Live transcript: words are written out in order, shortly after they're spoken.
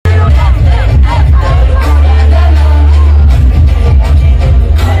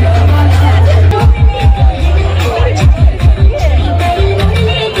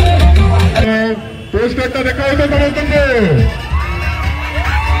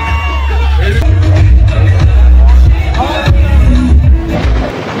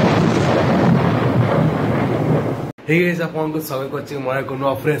Hey guys आपन को स्वागत करछि मोर एक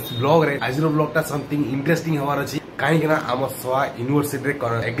नो फ्रेश ब्लॉग रे। आज रो ब्लॉग टा समथिंग इंटरेस्टिंग हवार अछि काहे कि ना हम सोआ यूनिवर्सिटी रे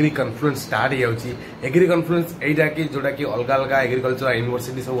एग्री कॉन्फ्रेंस स्टार्ट हे होछि। एग्री कॉन्फ्रेंस एटा कि जोटा कि अलग अलग एग्रीकल्चर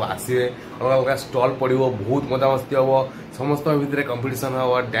यूनिवर्सिटी सब आसीबे, अलग अलग स्टॉल पडिबो, बहुत मजा मस्ती हबो, समस्त भितरे कंपटीशन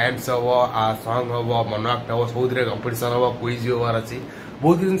हबो, डांस हबो, सॉन्ग हबो, मोनोएक्ट हबो, सब भितरे कंपटीशन हबो, क्विज होवार अछि,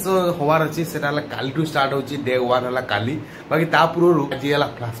 बहुत जिनस हवार अछि। सेटा हला काली टू स्टार्ट होछि, डे 1 हला काली। बाकी ता पूर्व आज हला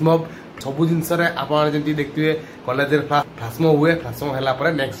फ्लैशमॉब सबु जिनस रे आपण जेंति देखथिबे कॉलेज रे फ्लैशमॉब हुए, फ्लैशमॉब हला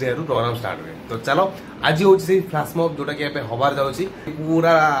परे नेक्स्ट डे रु प्रोग्राम स्टार्ट हुए। तो चलो आज होछि से फ्लैशमॉब जोटा कि एबे हबार जाउछि,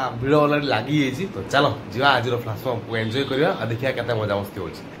 पूरा भिड़ ऑलरेडी लागी जेछि। तो चलो जिवा आज रो फ्लैशमॉब को एन्जॉय करिया आ देखिया केते मजा मस्ती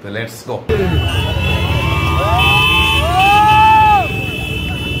होछि। तो let's go.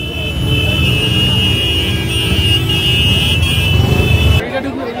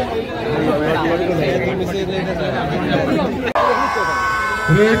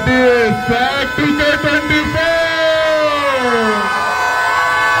 Ready, set to the 24.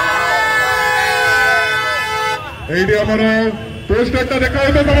 एडी हमारा पोस्टर टा देखा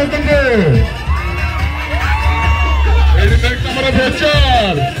होता समस्त को। एडी नेक्स्ट हमारा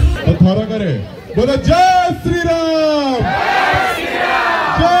पोस्टर तो थोड़ा करे बोलो जय श्री राम, जय श्री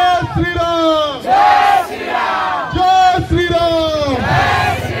राम, जय श्री राम, जय श्री राम, जय श्री राम, जय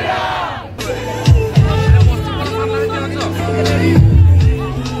श्री राम।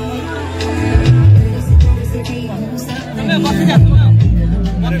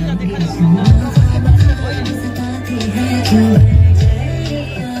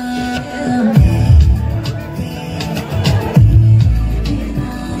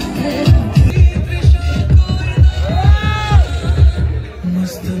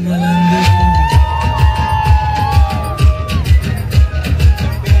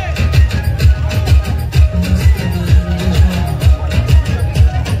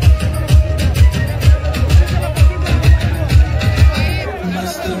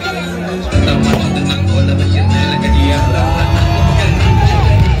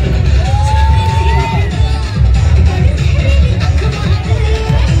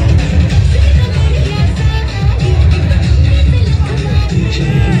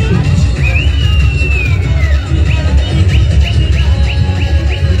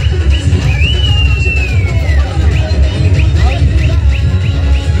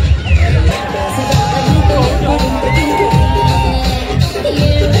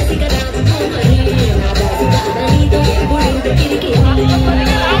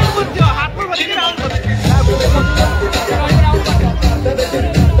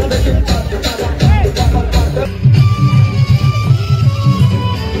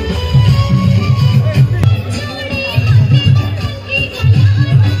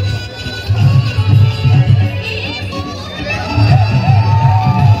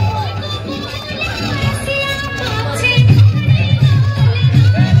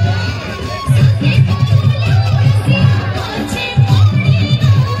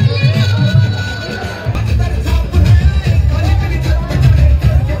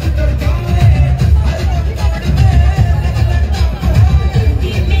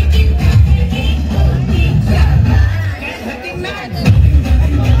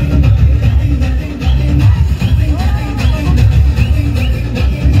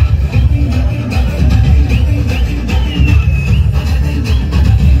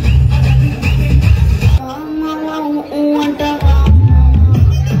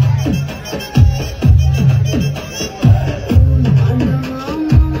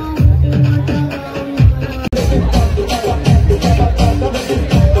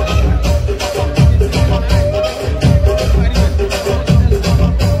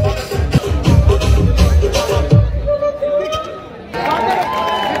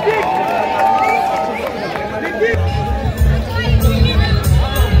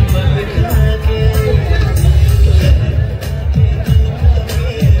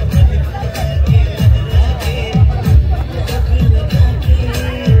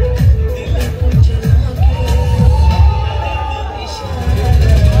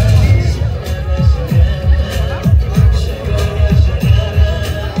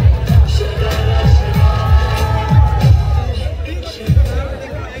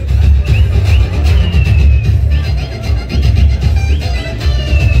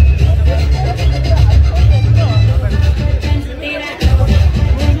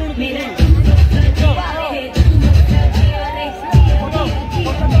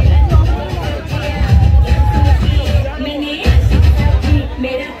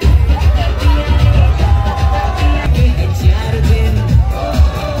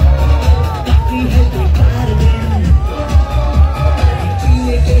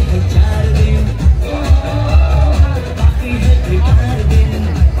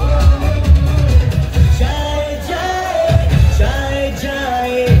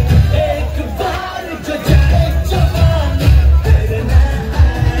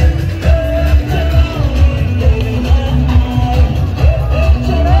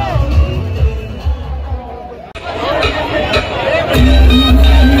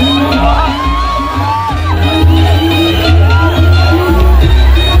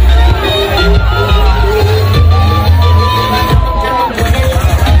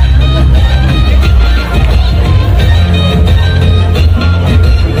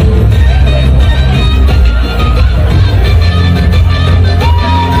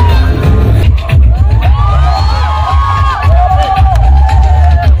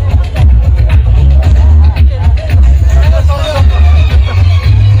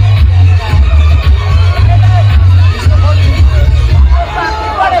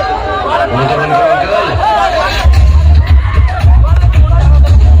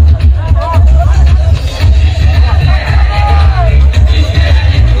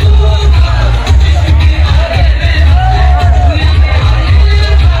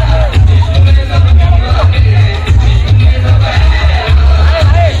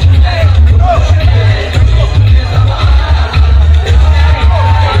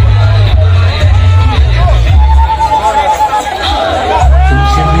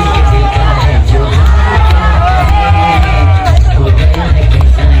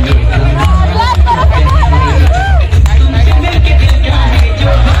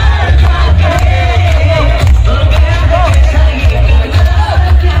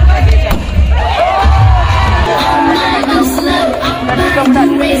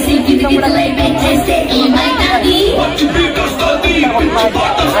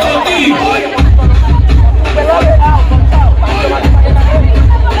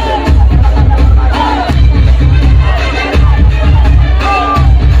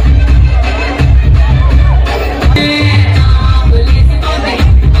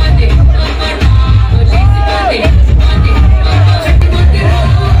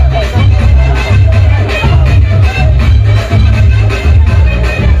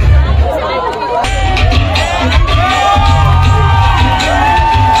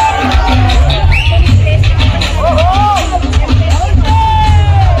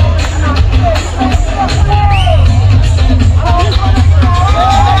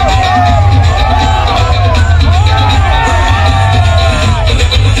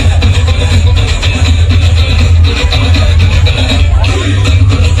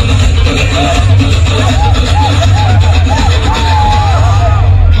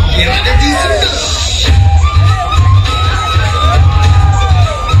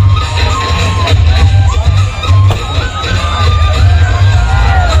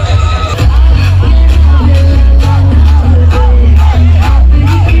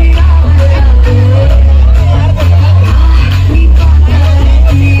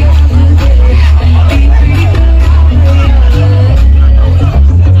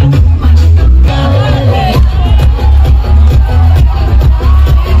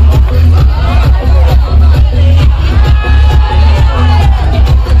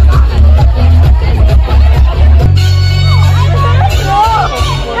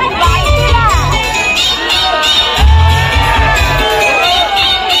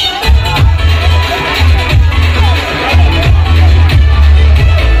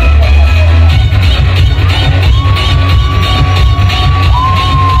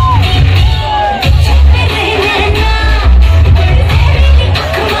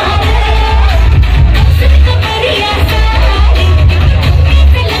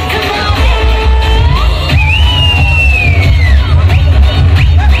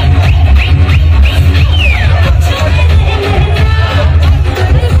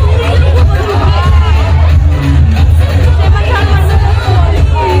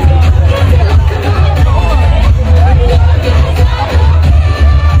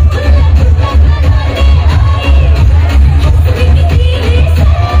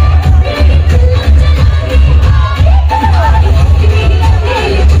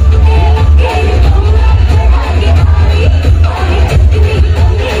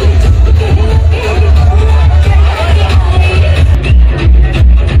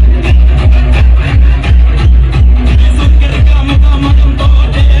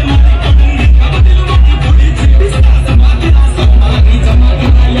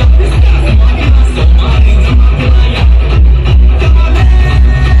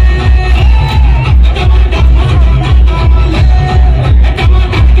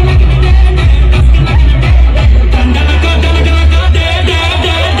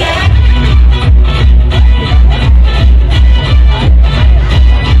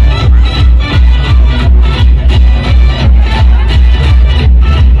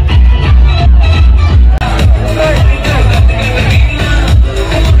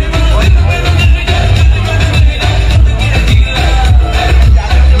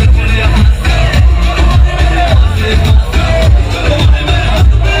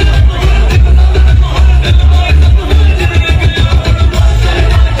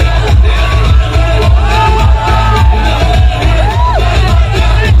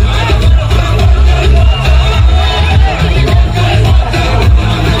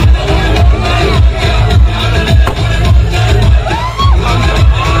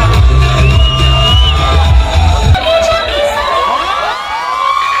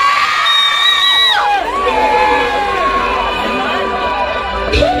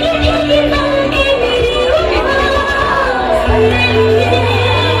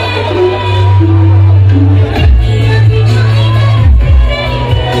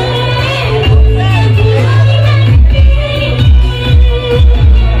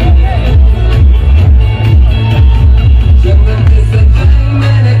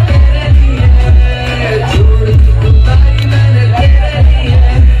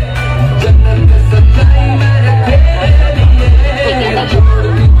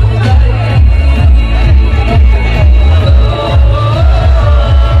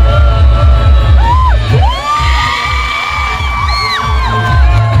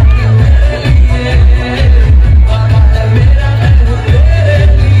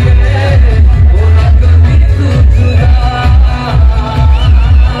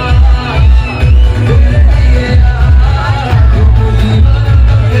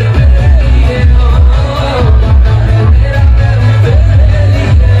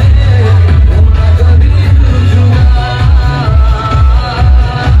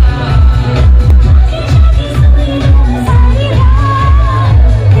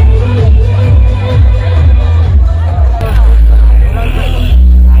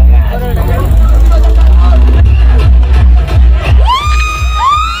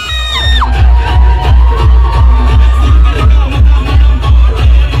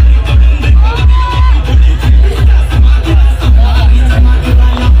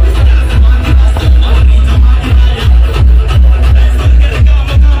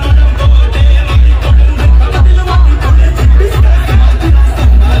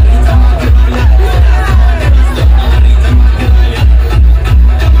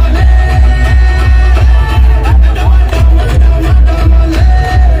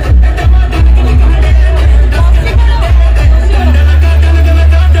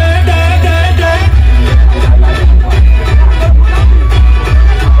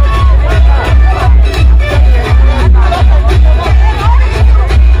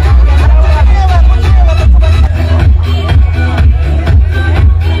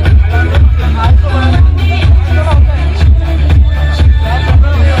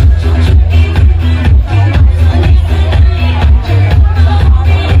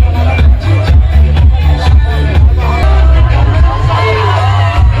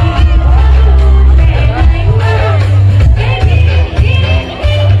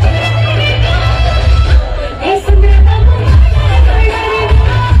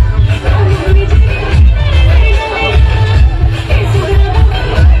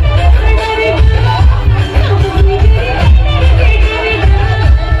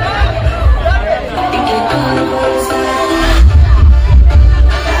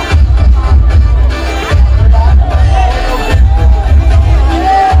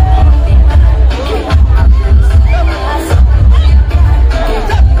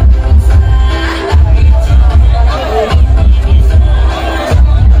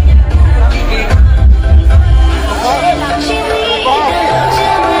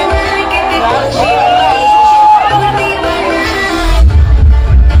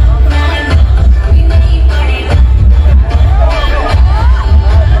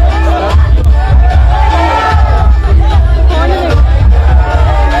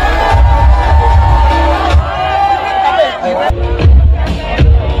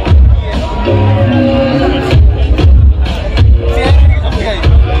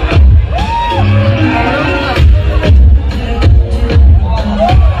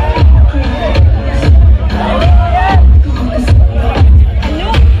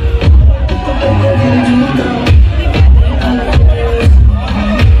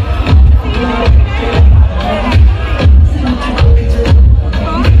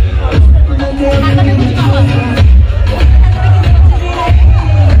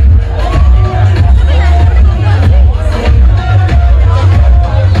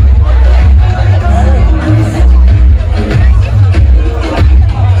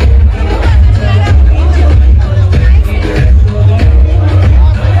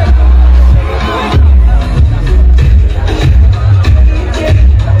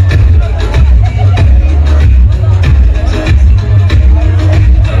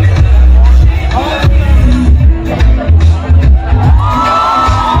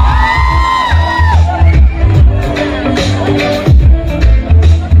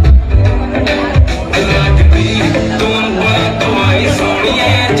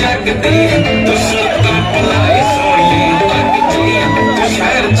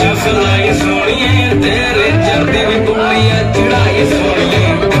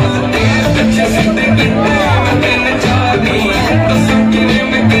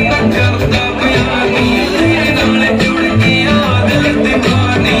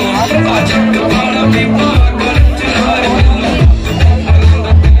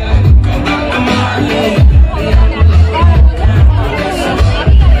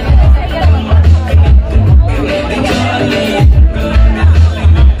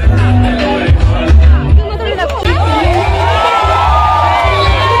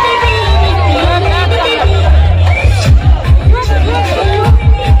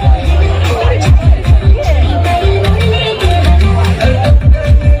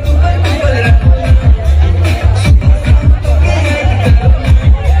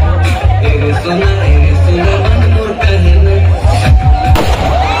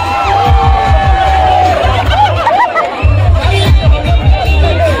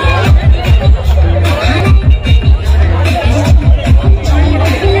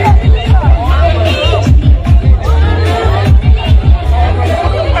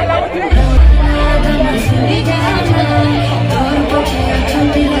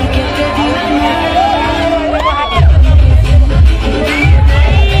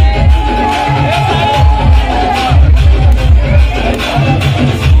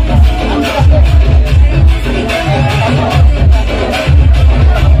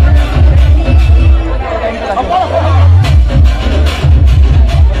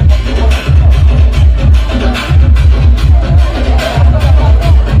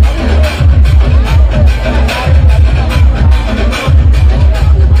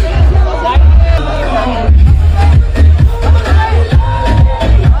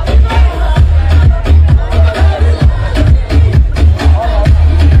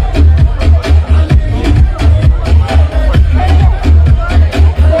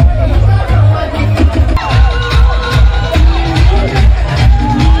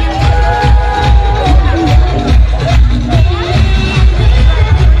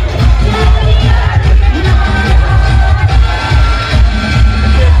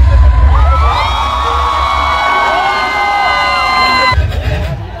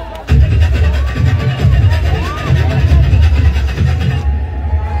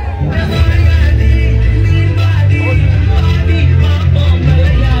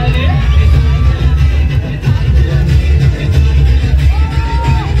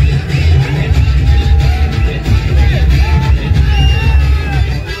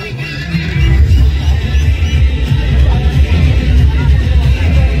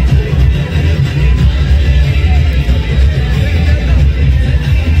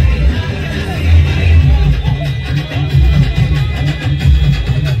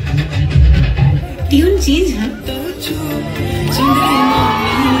 चीज है।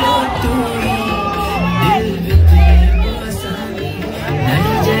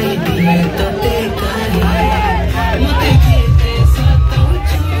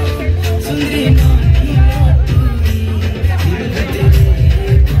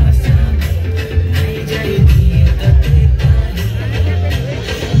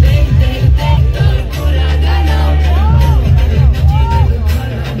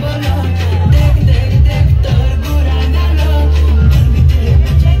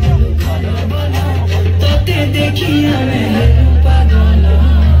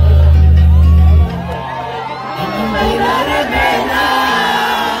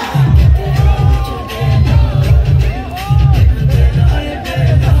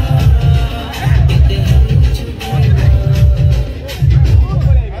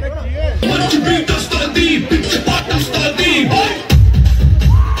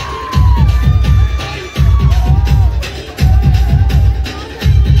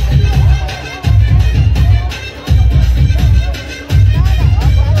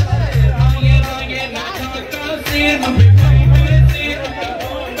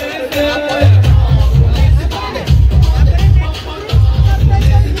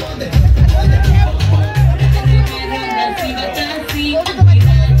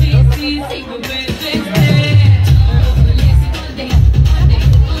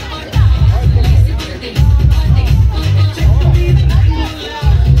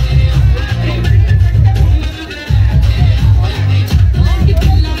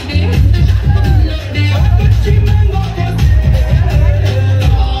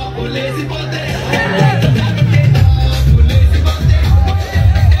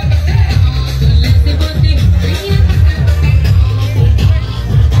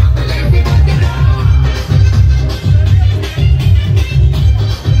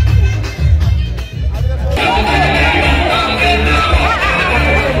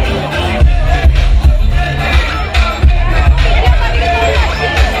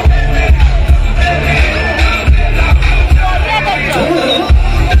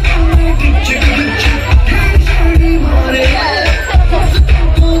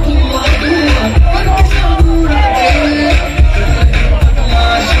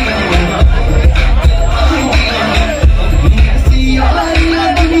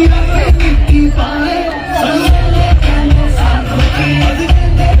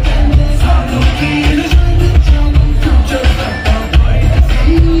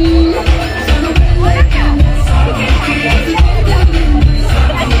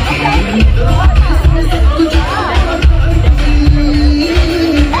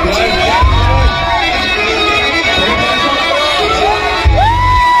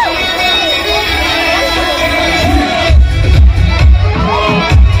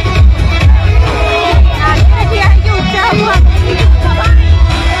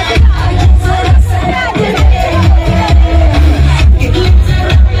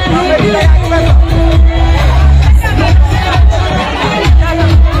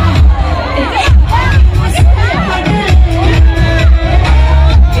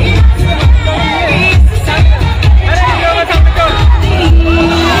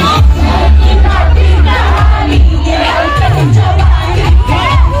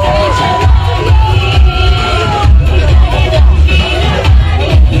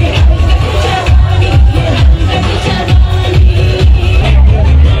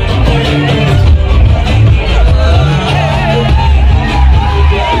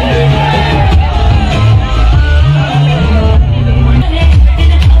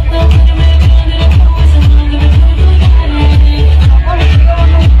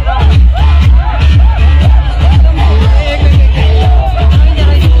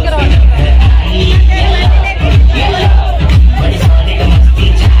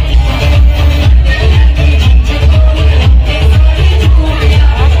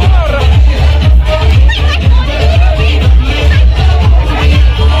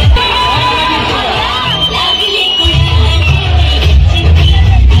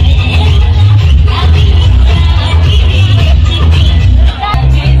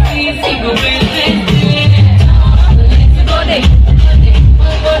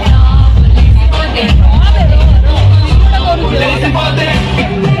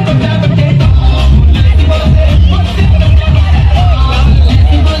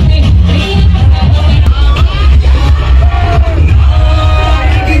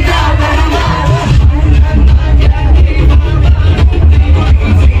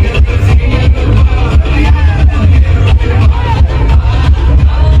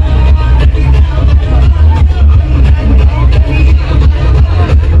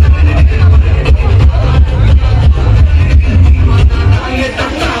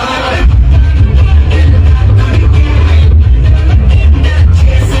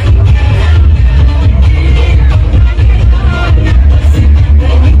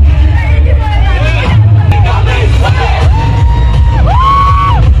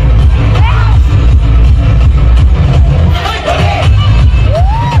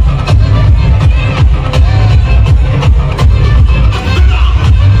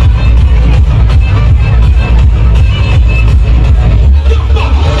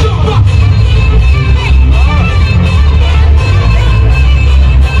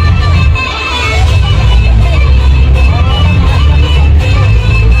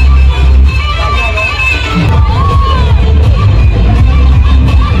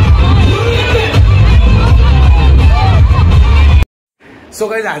 सो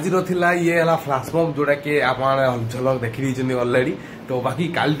गाइस आज थिला ये हला फ्लैशमॉब जोड़ा के आपण झलक देखि दी ऑलरेडी। तो बाकी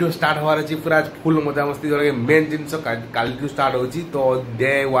काल टू स्टार्ट होवार अछि पूरा फुल मजा मस्ती जोड़ा के मेन जिंस काल टू स्टार्ट होची। तो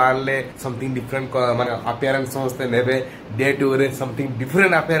डे 1 ले समथिंग डिफरेंट माने अपीयरेंस समस्त नेबे, डे 2 रे समथिंग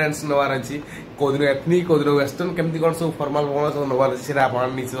डिफरेंट अपीयरेंस नवार अछि। कोदिन एथनिक कोदिन वेस्टर्न केमती कोन सब फॉर्मल बोन सब नवार अछि सेरा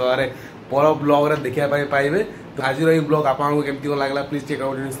आपण निसवारे पर ब्लॉग रे देखिया पाइबे। तो आज ये ब्लॉग आपको केमती को लागला प्लीज चेक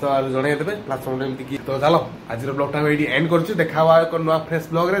आउट जणे देबे प्लेटफॉर्म एमती की। तो चलो आज ब्लॉग टा एडी एंड करछु, देखावा एक नवा फ्रेश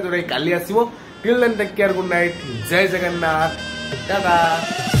ब्लॉग रे जोरे काली आसीबो। टिल देन टेक केयर, गुड नाइट, जय जगन्नाथ, टाटा।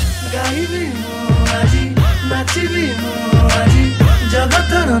 गाइबी मो आजी नाचिबी मो आजी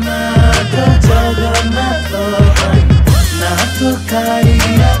जगतर नाथ जगन्नाथ नाथ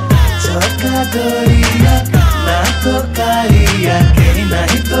कालिया चका